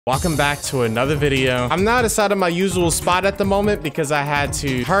Welcome back to another video. I'm not inside of my usual spot at the moment because I had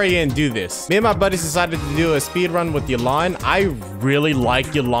to hurry and do this. Me and my buddies decided to do a speed run with Yelan. I really like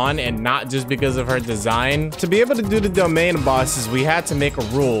Yelan, and not just because of her design. To be able to do the domain bosses, we had to make a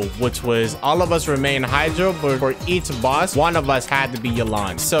rule, which was all of us remain Hydro, but for each boss, one of us had to be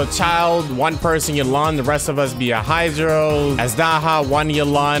Yelan. So Child, one person Yelan, the rest of us be a Hydro. As Daha, one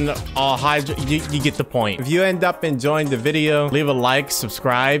Yelan, all Hydro. You get the point. If you end up enjoying the video, leave a like,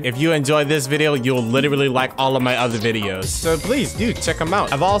 subscribe. If you enjoy this video, you'll literally like all of my other videos. So please do check them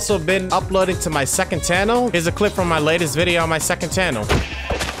out. I've also been uploading to my second channel. Here's a clip from my latest video on my second channel.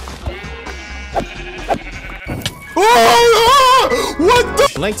 What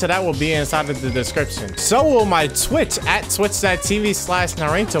the? Link to that will be inside of the description. So will my Twitch at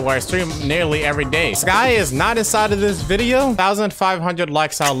twitch.tv/Naringto, where I stream nearly every day. Sky is not inside of this video. 1,500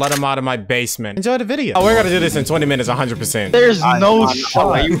 likes, I'll let him out of my basement. Enjoy the video. Oh, we're gonna do this in 20 minutes, 100%. There's no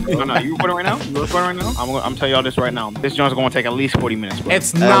shot. You recording right now? You recording right now? I'm telling y'all this right now. This joint's gonna take at least 40 minutes, bro.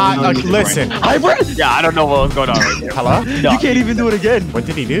 It's not. Listen. Hybrid? Yeah, I don't know what was going on right there. Hello? You can't even do it again. What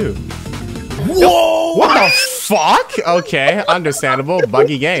did he do? Whoa! What the fuck? Okay, understandable.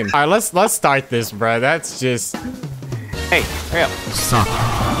 Buggy game. All right, let's start this, bro. That's just. Hey, hurry up. Suck.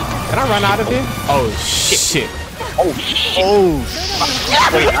 Can I run out of here? Oh shit! Oh shit! Oh.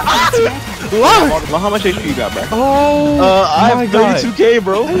 What? Well, how much HP you got, bro? Oh. I have 32K,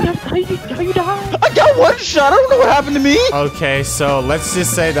 bro. How you died? I got one shot. I don't know what happened to me. Okay, so let's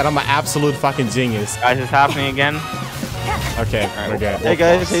just say that I'm an absolute fucking genius. Guys, it's happening again. Okay, we're good. Hey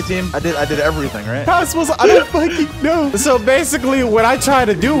guys, hey team. I did everything, right? I don't fucking know. So basically, what I tried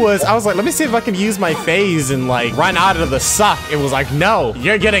to do was, I was like, let me see if I can use my phase and like run out of the suck. It was like, no,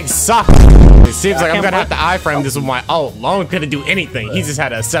 you're getting sucked. It seems like I'm gonna have to iframe this with my ult. Lone couldn't do anything. He just had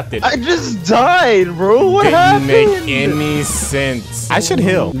to accept it. I just died, bro. What happened? Didn't make any sense. I should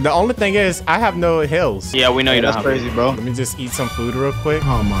heal. The only thing is, I have no heals. Yeah, we know you don't That's have crazy, bro. Let me just eat some food real quick.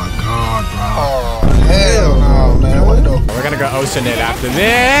 Oh my god, bro. Oh, hell no, man. What the? We're gonna go ocean it after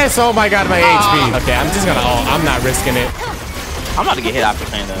this. Oh my god, my HP. Okay, I'm just gonna ult. I'm not risking it. I'm about to get hit after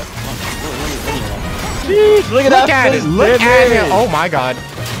saying that. Jeez, look at that. Look at it. Oh my god.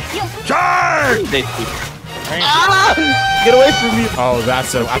 Charge! Get away from me. Oh, that's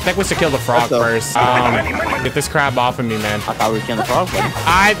so. I think we should kill the frog first. Get this crab off of me, man. I thought we were killing the frog, buddy.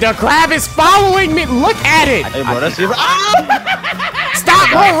 The crab is following me. Look at it. Hey, bro, that's it. Stop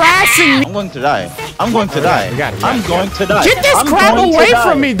harassing me. I'm going to die. I'm going to die. We got it. I'm going to die. Get this crab away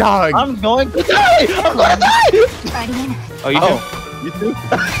from me, dog. I'm going to die. I'm going to die. Oh, you too? You too?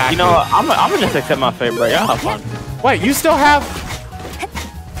 You know what? I'm gonna just accept my fate, bro. Y'all have fun. Wait, you still have?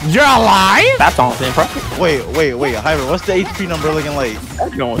 You're alive? That's all I'm saying, bro. Wait. Hyper, what's the HP number looking like? You're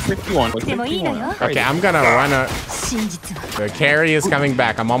going with 61. Okay, I'm gonna run a. The carry is coming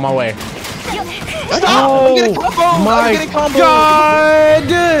back. I'm on my way. Stop! I'm getting combo! My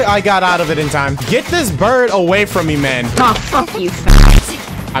god! I got out of it in time. Get this bird away from me, man. Oh, fuck you.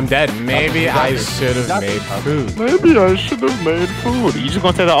 I'm dead. Maybe I should have made food. Maybe I should have made food. You just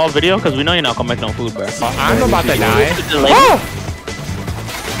gonna say that all video? Because we know you're not gonna make no food, bro. I'm about to die. Oh!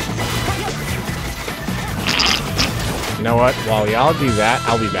 You know what? While y'all do that,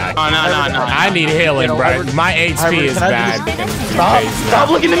 I'll be back. Oh, no. I need healing, bro. My HP is bad. Stop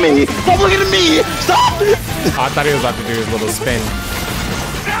looking at me! Stop looking at me! Stop! I thought he was about to do his little spin.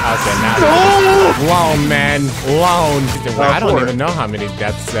 Okay, now. Lone, man. Lone. I don't even know how many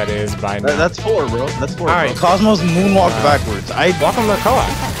deaths that is by now. That's 4, bro. That's 4. All right. Cosmos moonwalked backwards. Welcome to the co-op.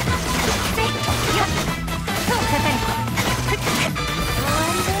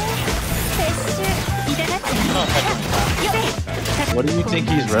 What do you think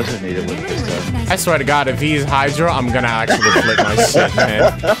he's resonated with this time? I swear to God, if he's Hydra, I'm gonna actually flip my shit,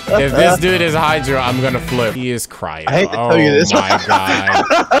 man. If this dude is Hydra, I'm gonna flip. He is crying. I hate to tell you this. Oh my god.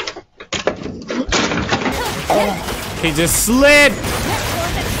 He just slid.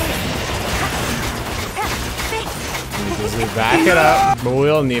 Just back it up. But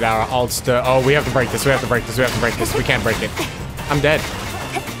we'll need our ults to. Oh, we have to break this. We can't break it. I'm dead.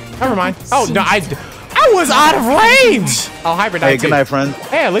 Never mind. Oh no, I was out of range! Oh, hybrid. Hey, good night, friend.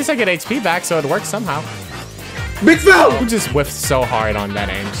 Hey, at least I get HP back, so it works somehow. Big Phil! Who just whiffed so hard on that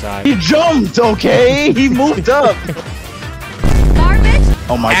aim shot? He jumped, okay? He moved up. Garbage?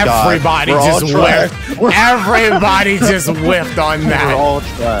 Oh my god. Everybody just whiffed. Everybody just whiffed on that. We're all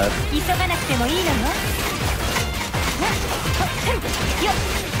trash.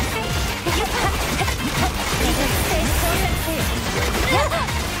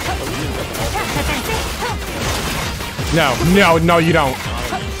 No, you don't.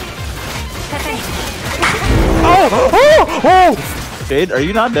 Jade, are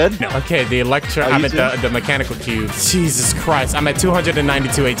you not dead? No. Okay, the electro. I'm at the mechanical cube. Jesus Christ, I'm at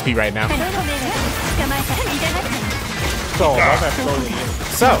 292 HP right now. So,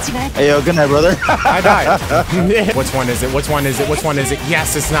 hey, yo, good night, brother. I died. Which one is it? Which one is it? Which one is it?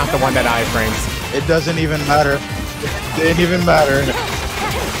 Yes, it's not the one that iframes. It doesn't even matter. It didn't even matter.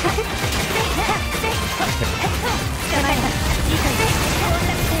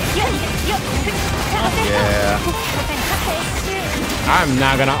 Yeah. I'm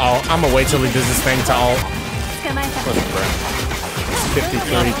not gonna ult. I'm gonna wait till he does this thing to ult.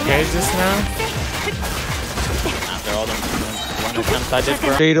 53k just now. After all them attempts I did for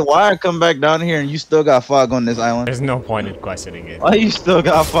him. Jade, why I come back down here and you still got fog on this island? There's no point in questioning it. Why you still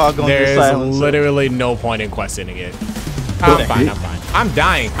got fog on this island? There's literally no point in questioning it. I'm fine, I'm fine. I'm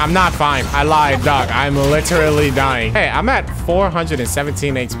dying. I'm not fine. I lied, dog. I'm literally dying. Hey, I'm at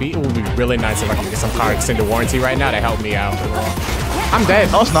 417 HP. It would be really nice if I could get some car extended warranty right now to help me out. I'm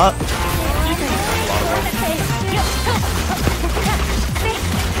dead. No, it's not.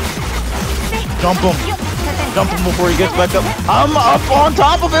 Jump him. Jump him before he gets back up. I'm up on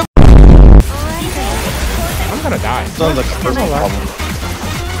top of him. I'm gonna die. Sounds like a personal problem.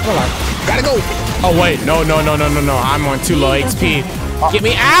 Gotta go. Oh, wait. No. I'm on too low HP. Get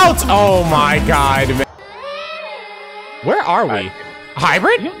me out. Oh, my God. Man. Where are we?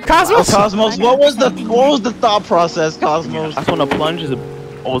 Hybrid? Cosmos? Oh, Cosmos, what was the thought process, Cosmos? That's when a plunge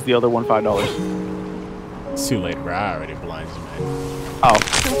owes the other one $5. It's too late, bro. I already plunged, man. Oh.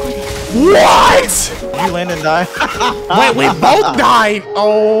 What? You land and die? Wait, we both died.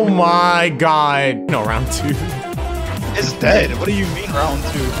 Oh, my God. No, round 2. It's dead. What do you mean round 2?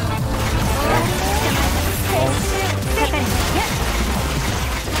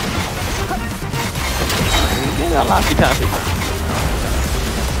 Laffy Taffy.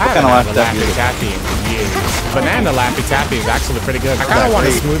 I haven't had a Laffy Taffy in years. Banana Laffy Taffy is actually pretty good. I kind of want a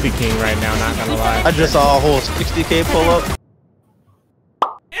Smoothie King right now, not gonna lie. I just saw a whole 60k pull up.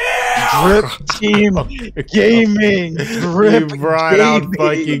 Drip Team Gaming. Drip You brought out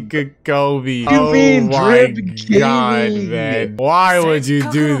fucking Kobe. You mean my Drip God, Gaming? man. Why would you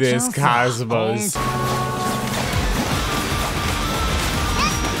do this, Cosmos?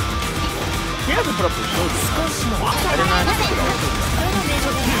 He hasn't put up the show.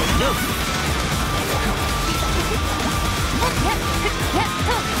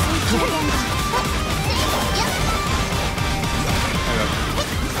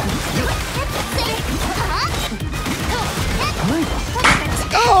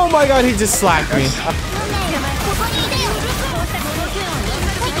 Oh my God, he just slapped me.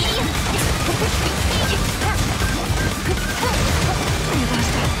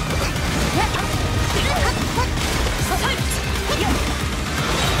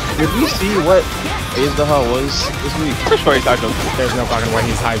 Did we see what Ace the Hell was this week? For sure he's Hydro. There's no fucking way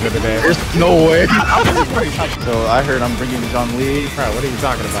he's Hydra today. There's no way. So I heard I'm bringing John Lee. Bro, what are you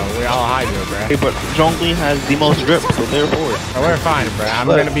talking about? We all Hydra, bro. Hey, but Zhongli has the most drip, so therefore. Bro, we're fine, bro. I'm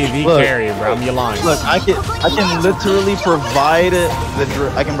gonna be the carrier, bro. I'm Yelan. Look, I can literally provide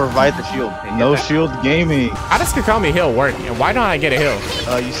I can provide the shield. No shield gaming. How does Kakami heal work? And why don't I get a heal?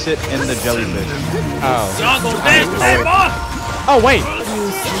 You sit in the jellyfish. Oh. Oh, wait.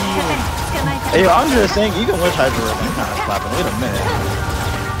 Hey, I'm just saying, you can wish Hydra was kind of slapping. Wait a minute.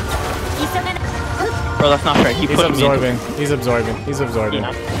 Bro, that's not fair. He's absorbing. He's absorbing. He's absorbing.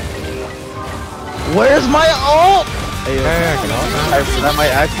 Where's my ult? Hey, I can ult now. I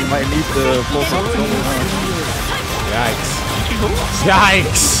might need to pull something. Yikes.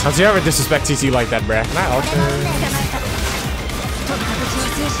 Yikes. How'd you ever disrespect TC like that, bruh? Can I ult her?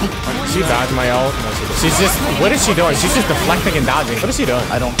 She dodged my ult. No, she's just, what is she doing? She's just deflecting and dodging. What is she doing?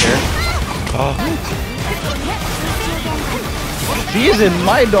 I don't care. Oh. She is in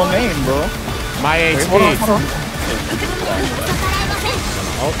my domain, bro. My HP. Hold on.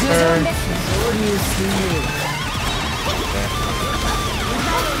 Ult her.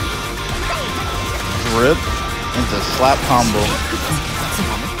 Rip into slap combo.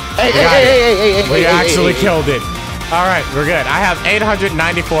 Hey, we actually killed it. All right, we're good. I have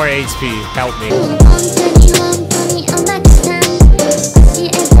 894 HP. Help me.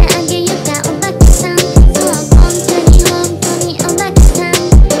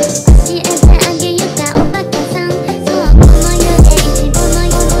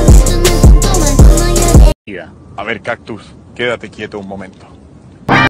 A ver, Cactus, quédate quieto un momento.